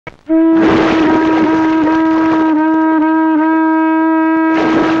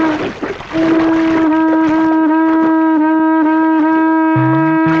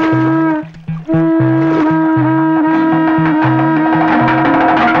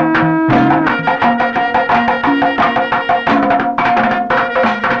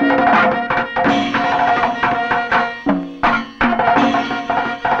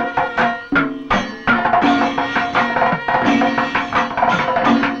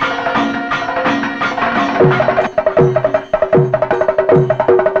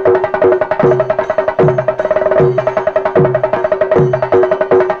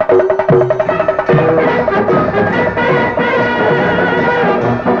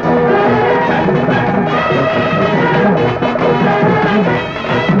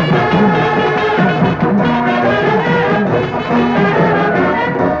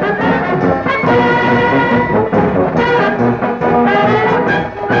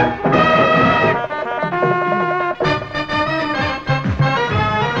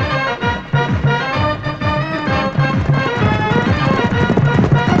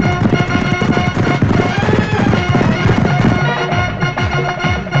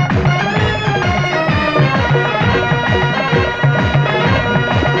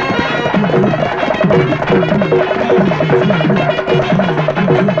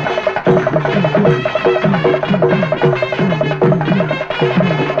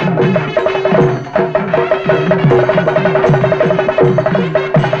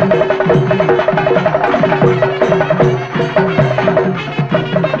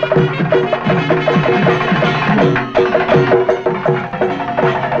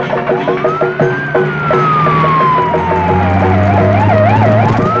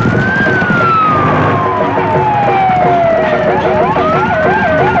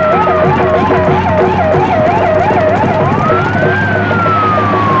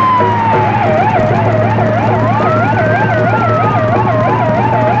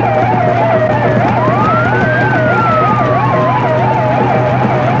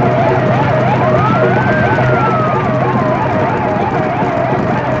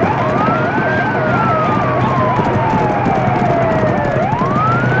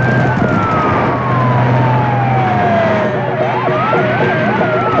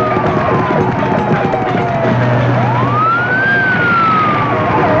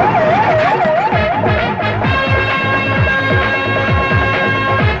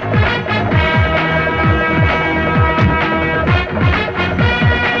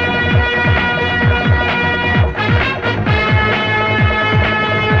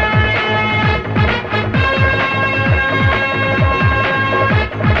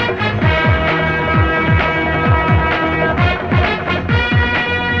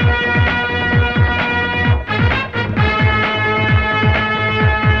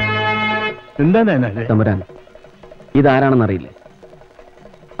തമ്പുരാൻ, ഇതാരാണെന്നറിയില്ലേ?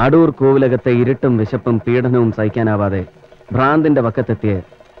 അടൂർ കോവിലകത്തെ ഇരുട്ടും വിശപ്പും പീഡനവും സഹിക്കാനാവാതെ ഭ്രാന്തിന്റെ വക്കത്തെത്തിയ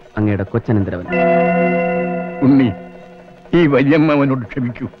അങ്ങയുടെ കൊച്ചനന്തരവൻ. ഉണ്ണി, ഈ വല്യമ്മ അവനോട്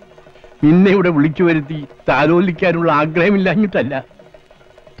ക്ഷമിക്കൂ. നിന്നെ ഇവിടെ വിളിച്ചു വരുത്തി താലോലിക്കാനുള്ള ആഗ്രഹമില്ലാഞ്ഞിട്ടല്ല,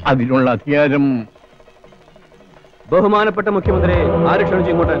 അതിനുള്ള അധികാരം. ബഹുമാനപ്പെട്ട മുഖ്യമന്ത്രി, ആര്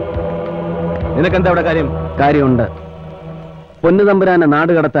ക്ഷണിച്ചു ഇങ്ങോട്ട്? നിനക്കെന്താ ഇവിടെ കാര്യം? കാര്യമുണ്ട്. പൊന്നു തമ്പുരാനെ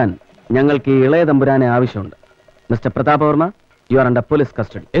നാട് കടത്താൻ ഞങ്ങൾക്ക് ഈ ഇളയ തമ്പുരാനെ ആവശ്യമുണ്ട്. Mister Prathapavarma, you are under police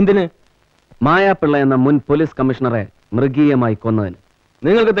custody. എന്തിന്? മായാപിള്ള എന്ന മുൻ പോലീസ് കമ്മീഷണറെ മൃഗീയമായി കൊന്നതിന്.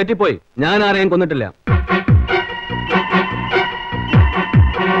 നിങ്ങൾക്ക് തെറ്റിപ്പോയി, ഞാൻ ആരെയും കൊന്നിട്ടില്ല.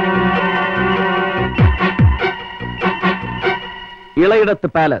 ഇളയിടത്ത്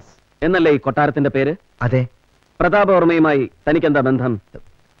പാലസ് എന്നല്ലേ ഈ കൊട്ടാരത്തിന്റെ പേര്? അതെ. പ്രതാപവർമ്മയുമായി തനിക്കെന്താ ബന്ധം?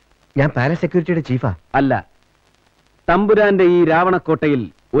 ഞാൻ പാലസ് സെക്യൂരിറ്റിയുടെ ചീഫാ. അല്ല, തമ്പുരാന്റെ ഈ രാവണക്കോട്ടയിൽ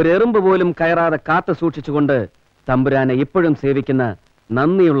ഒരു എറുമ്പ് പോലും കയറാതെ കാത്തു സൂക്ഷിച്ചുകൊണ്ട് തമ്പുരാനെ ഇപ്പോഴും സേവിക്കുന്ന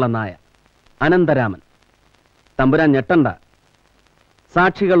നന്ദിയുള്ള നായ അനന്തരാമൻ. തമ്പുരാൻ ഞെട്ടണ്ട.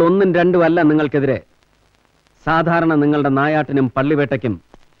 സാക്ഷികൾ ഒന്നും രണ്ടും അല്ല നിങ്ങൾക്കെതിരെ. സാധാരണ നിങ്ങളുടെ നായാട്ടിനും പള്ളിവേട്ടയ്ക്കും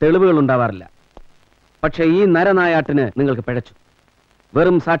തെളിവുകൾ ഉണ്ടാവാറില്ല. പക്ഷെ ഈ നരനായാട്ടിന് നിങ്ങൾക്ക് പിഴച്ചു.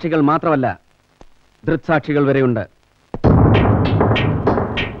 വെറും സാക്ഷികൾ മാത്രമല്ല, ദൃക്സാക്ഷികൾ വരെയുണ്ട്.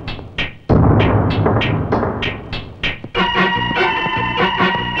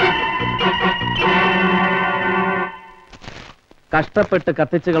 കഷ്ടപ്പെട്ട്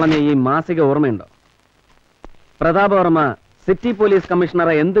കത്തിച്ചു കളഞ്ഞ ഈ മാസിക ഓർമ്മയുണ്ടോ? പ്രതാപവർമ്മ സിറ്റി പോലീസ്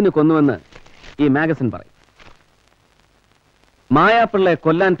കമ്മീഷണറെ എന്തിനു കൊന്നുവെന്ന് ഈ മാഗസിൻ പറയും. മായാപിള്ളയെ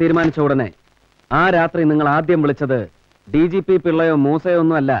കൊല്ലാൻ തീരുമാനിച്ച ഉടനെ ആ രാത്രി നിങ്ങൾ ആദ്യം വിളിച്ചത് DGP പിള്ളയോ മൂസയോ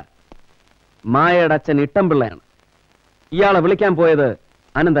ഒന്നും അല്ല, മായയുടെ അച്ഛൻ ഇട്ടംപിള്ളയാണ്. ഇയാളെ വിളിക്കാൻ പോയത്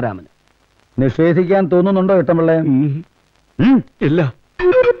അനന്തരാമന്. നിഷേധിക്കാൻ തോന്നുന്നുണ്ടോ ഇട്ടംപിള്ളയെ? ഇല്ല,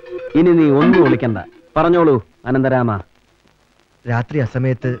 ഇനി നീ ഒന്നും വിളിക്കണ്ട, പറഞ്ഞോളൂ അനന്തരാമ. രാത്രി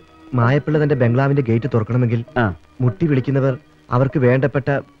അസമയത്ത് മായപ്പിള്ള തന്റെ ബംഗ്ലാവിന്റെ ഗേറ്റ് തുറക്കണമെങ്കിൽ മുട്ടി വിളിക്കുന്നവർ അവർക്ക് വേണ്ടപ്പെട്ട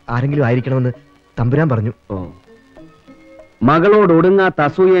ആരെങ്കിലും ആയിരിക്കണമെന്ന് തമ്പുരാൻ പറഞ്ഞു. ഓ, മകളോട് ഒടുങ്ങാത്ത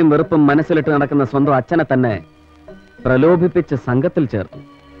അസൂയയും വെറുപ്പും മനസ്സിലിട്ട് നടക്കുന്ന സ്വന്തം അച്ഛനെ തന്നെ പ്രലോഭിപ്പിച്ച് സംഘത്തിൽ ചേർത്തു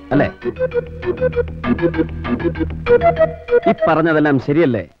അല്ലേ? ഈ പറഞ്ഞതെല്ലാം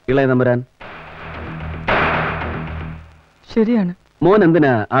ശരിയല്ലേ ഇളയ തമ്പുരാൻ? ശരിയാണ്. മോൻ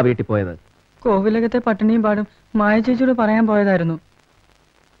എന്തിനാ ആ വീട്ടിൽ പോയത്? കോവിലകത്തെ പട്ടിണിയും പാടും മായ ചേച്ചിയോട് പറയാൻ പോയതായിരുന്നു.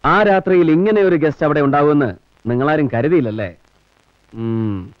 ആ രാത്രിയിൽ ഇങ്ങനെ ഒരു ഗസ്റ്റ് അവിടെ ഉണ്ടാവുമെന്ന് നിങ്ങളാരും കരുതിയില്ലല്ലേ?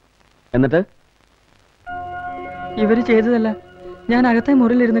 എന്നിട്ട് ഇവര് ചെയ്തതല്ല ഞാൻ അകത്തെ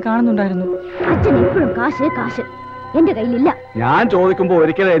മുറിയിലിരുന്ന് കാണുന്നുണ്ടായിരുന്നു. അച്ഛൻ എപ്പോഴും കാശ് കാശ്, എന്റെ കയ്യിലില്ല. ഞാൻ ചോദിക്കുമ്പോ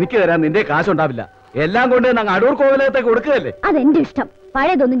ഒരിക്കലും എനിക്ക് തരാൻ നിന്റെ കാശുണ്ടാവില്ല. എല്ലാം കൊണ്ട് ഞങ്ങൾ അടൂർ കോവിലകത്തേക്ക് കൊടുക്കുകയല്ലേ? അതെന്റെ ഇഷ്ടം.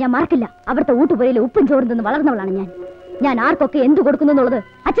 പഴയതൊന്നും ഞാൻ മറക്കില്ല. അവിടുത്തെ ഊട്ടുപുരയിൽ ഉപ്പും ചോറും തിന്ന് വളർന്നവളാണ് ഞാൻ. ഞാൻ ആർക്കൊക്കെ എന്ത് കൊടുക്കുന്നു എന്നുള്ളത്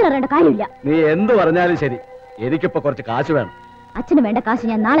അച്ഛൻ അറിയേണ്ട കാര്യമില്ല. നീ എന്ത് പറഞ്ഞാലും ശരി, എനിക്കിപ്പോ കുറച്ച് കാശ് വേണം. അച്ഛന് വേണ്ട കാശ്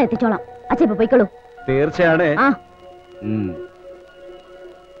ഞാൻ നാളെ എത്തിച്ചോളാം. അച്ഛൻ ഇപ്പൊ പോയിക്കോളൂ. തീർച്ചയാണ്.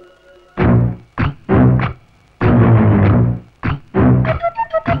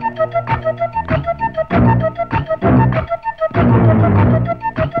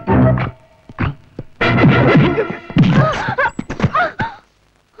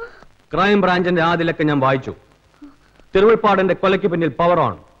 ക്രൈം ബ്രാഞ്ചിന്റെ ആദ്യലൊക്കെ ഞാൻ വായിച്ചു. തിരുവൾപ്പാടിന്റെ കൊലയ്ക്ക് പിന്നിൽ പവർ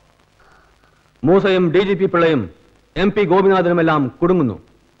ഓൺ. മൂസയും DGP പിള്ളയും MP ഗോപിനാഥനുമെല്ലാം കുടുങ്ങുന്നു.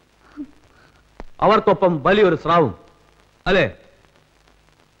 അവർക്കൊപ്പം വലിയൊരു സ്രാവും അല്ലേ?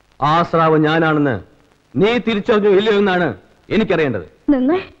 ആ സ്രാവ് ഞാനാണെന്ന് നീ തിരിച്ചറിഞ്ഞു ഇല്ലയോ എന്നാണ് എനിക്കറിയേണ്ടത്.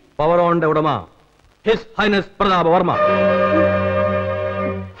 പവർ ഓണിന്റെ ഉടമ ഹിസ് ഹൈനസ് പ്രതാപ വർമ്മ.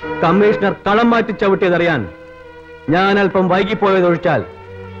 കമ്മീഷണർ കളം മാറ്റി ചവിട്ടിയതറിയാൻ ഞാൻ അല്പം വൈകിപ്പോയതൊഴിച്ചാൽ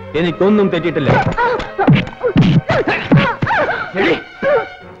എനിക്കൊന്നും തെറ്റിയിട്ടില്ല.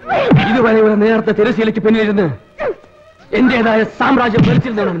 ഇതുവരെ ഒരു നേരത്തെ തിരശ്ശീലയ്ക്ക് പിന്നിലിരുന്ന് എന്റേതായ സാമ്രാജ്യം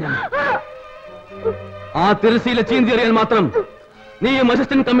ഭരിച്ചിരുന്നതാണ് ഞാൻ. ആ തിരശ്ശീല ചീന്തിയറിയാൻ മാത്രം നീയും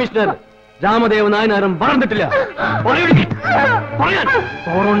അസിസ്റ്റന്റ് കമ്മീഷണർ രാമദേവൻ നായനാരും വളർന്നിട്ടില്ല.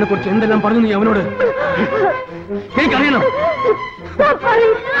 പവറോണിനെ കുറിച്ച് എന്തെല്ലാം പറഞ്ഞു നീ അവനോട്? എനിക്കറിയണം.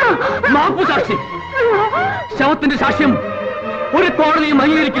 മാപ്പു സാക്ഷി, ശവത്തിന്റെ സാക്ഷ്യം ഒരു കോടതിയും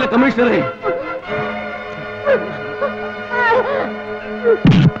അംഗീകരിക്കില്ല കമ്മീഷണറെ.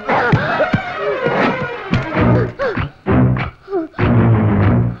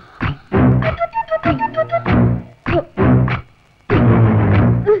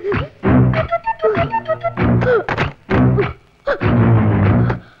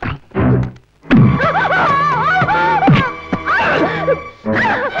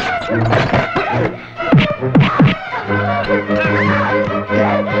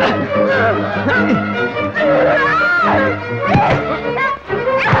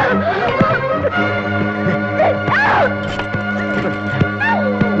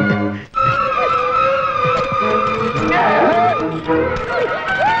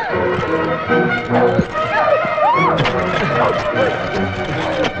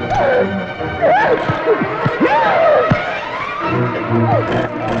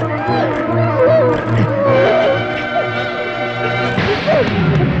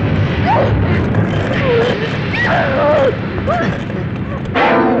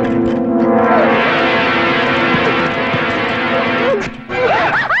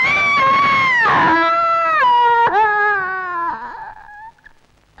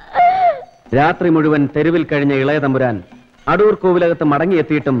 രാത്രി മുഴുവൻ തെരുവിൽ കഴിഞ്ഞ ഇളയ തമ്പുരാൻ അടൂർ കോവിലകത്ത്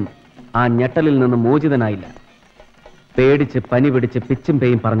മടങ്ങിയെത്തിയിട്ടും ആ ഞെട്ടലിൽ നിന്ന് മോചിതനായില്ല. പേടിച്ച് പനി പിടിച്ച് പിച്ചും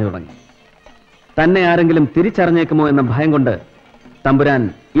പേയും പറഞ്ഞു തുടങ്ങി. തന്നെ ആരെങ്കിലും തിരിച്ചറിഞ്ഞേക്കുമോ എന്ന ഭയം കൊണ്ട് തമ്പുരാൻ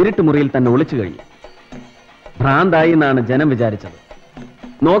ഇരുട്ടുമുറിയിൽ തന്നെ ഒളിച്ചു കഴിഞ്ഞു. ഭ്രാന്തായി എന്നാണ് ജനം വിചാരിച്ചത്.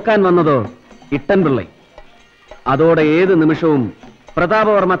 നോക്കാൻ വന്നതോ ഇട്ടൻ പിള്ളൈ. അതോടെ ഏത് നിമിഷവും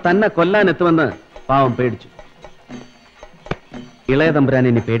പ്രതാപവർമ്മ തന്നെ കൊല്ലാനെത്തുമെന്ന് പാവം പേടിച്ചു. ഇളയ തമ്പുരാൻ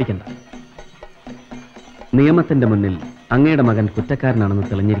ഇനി പേടിക്കണ്ട. നിയമത്തിന്റെ മുന്നിൽ അങ്ങയുടെ മകൻ കുറ്റക്കാരനാണെന്ന്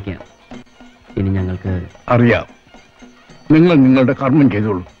തെളിഞ്ഞിരിക്കുകയാണ്. ഇനി ഞങ്ങൾക്ക് അറിയാം. നിങ്ങൾ നിങ്ങളുടെ കർമ്മം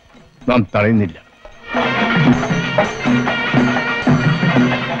ചെയ്തോളൂ, നാം തടയുന്നില്ല.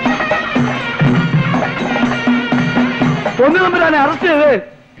 ഒന്ന് തമ്പുരാനെ അറസ്റ്റ് ചെയ്ത്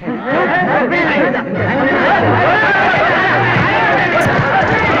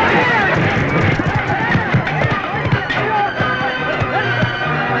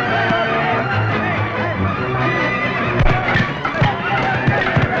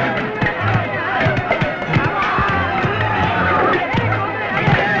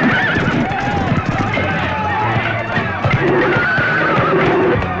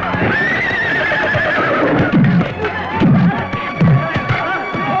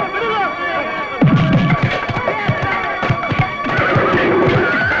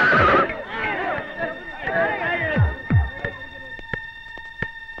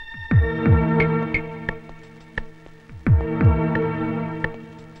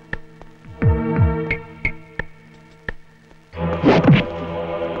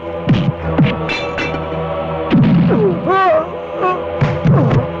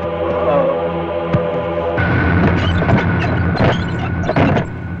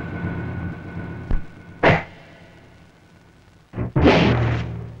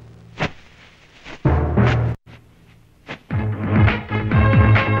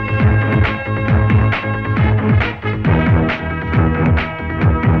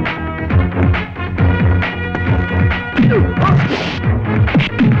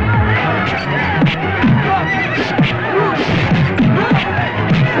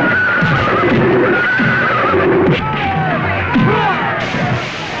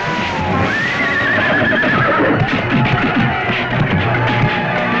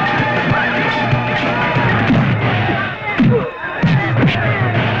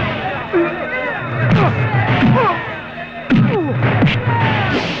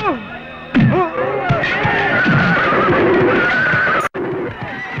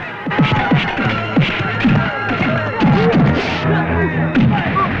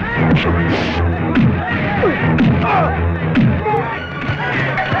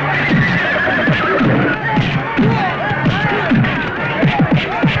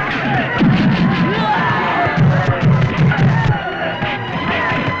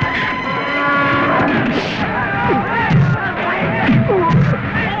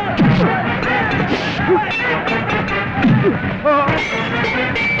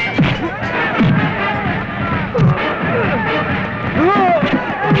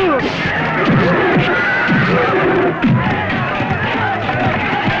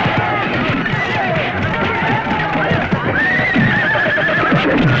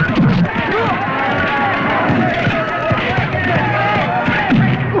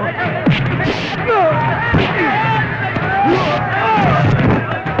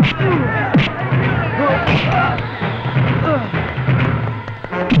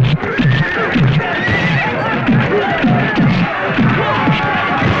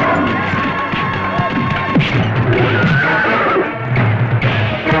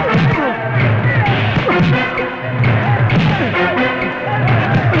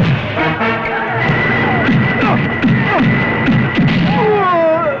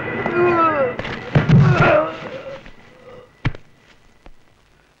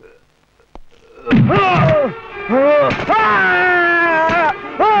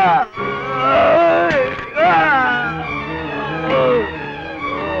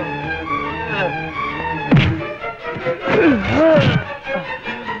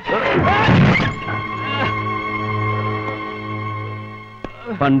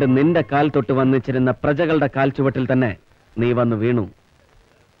പണ്ട് നിന്റെ കാൽ തൊട്ട് വന്നിച്ചിരുന്ന പ്രജകളുടെ കാൽ ചുവട്ടിൽ തന്നെ നീ വന്നു വീണു.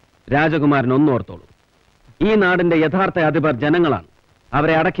 രാജകുമാരൻ ഒന്നോർത്തോളൂ, ഈ നാടിന്റെ യഥാർത്ഥ അധിപർ ജനങ്ങളാണ്.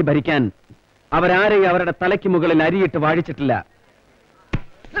 അവരെ അടക്കി ഭരിക്കാൻ അവരാരെയും അവരുടെ തലയ്ക്ക് മുകളിൽ അരിയിട്ട് വാഴിച്ചിട്ടില്ല.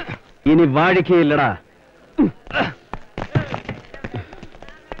 ഇനി വാഴിക്കയില്ലടാ.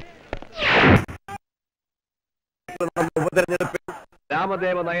 ഉപതെരഞ്ഞെടുപ്പിൽ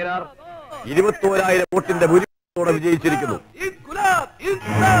രാമദേവ നയനാർ 21,000 വോട്ടിന്റെ ഭൂരിപക്ഷത്തോടെ വിജയിച്ചിരിക്കുന്നു.